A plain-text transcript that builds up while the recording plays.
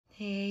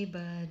Hey,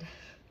 bud.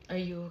 Are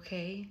you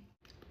okay?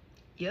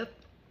 Yep.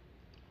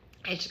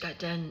 I just got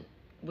done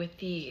with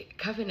the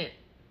covenant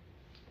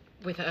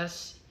with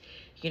us,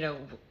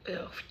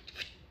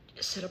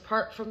 set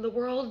apart from the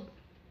world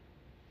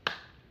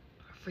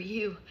for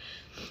you.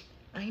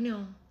 I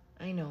know.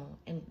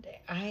 And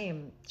I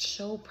am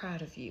so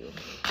proud of you.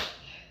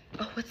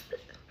 Oh,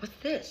 what's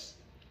this?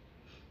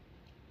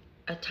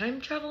 A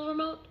time travel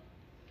remote?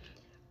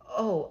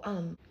 Oh,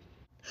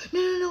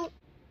 no.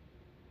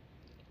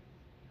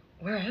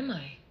 Where am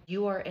I?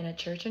 You are in a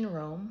church in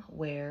Rome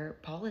where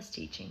Paul is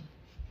teaching.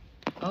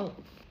 Oh,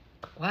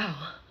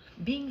 wow.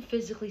 Being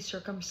physically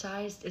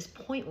circumcised is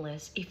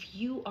pointless if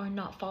you are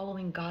not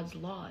following God's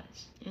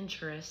laws.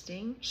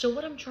 Interesting. So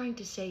what I'm trying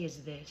to say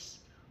is this.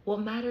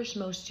 What matters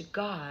most to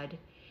God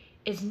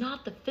is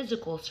not the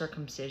physical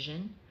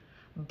circumcision,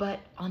 but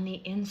on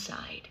the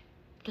inside,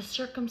 the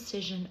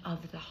circumcision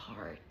of the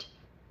heart.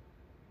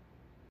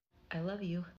 I love you.